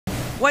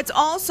What's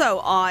also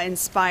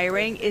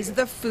awe-inspiring is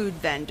the food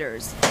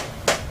vendors.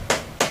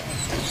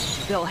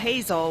 Bill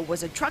Hazel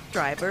was a truck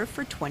driver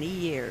for 20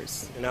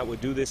 years. And I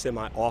would do this in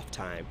my off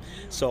time.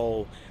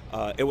 So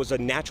it was a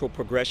natural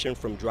progression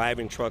from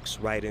driving trucks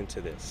right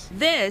into this.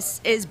 This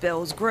is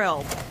Bill's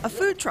Grill, a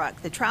food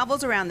truck that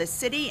travels around the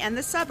city and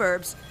the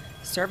suburbs,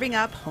 serving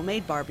up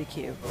homemade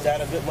barbecue. Is that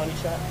a good money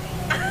shot?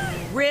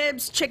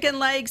 Ribs, chicken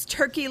legs,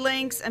 turkey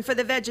links, and for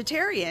the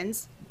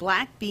vegetarians,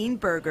 black bean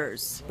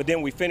burgers. But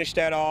then we finished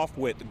that off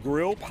with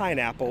grilled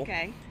pineapple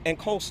and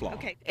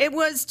coleslaw. It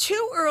was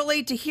too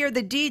early to hear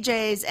the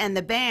DJs and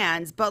the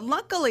bands, but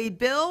luckily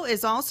Bill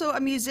is also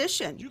a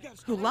musician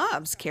who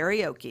loves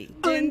karaoke.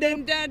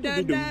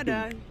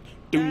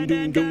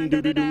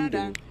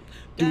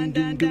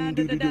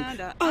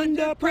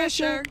 Under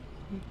pressure,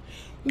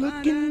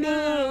 looking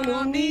down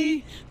on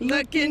me,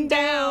 looking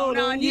down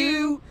on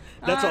you.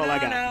 That's all I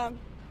got.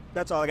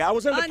 That's all I got. I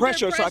was under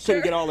pressure, so I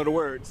couldn't get all of the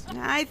words.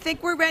 I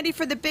think we're ready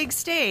for the big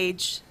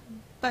stage,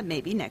 but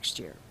maybe next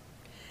year.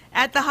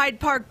 At the Hyde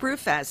Park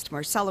Brewfest,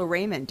 Marcelo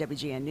Raymond,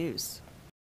 WGN News.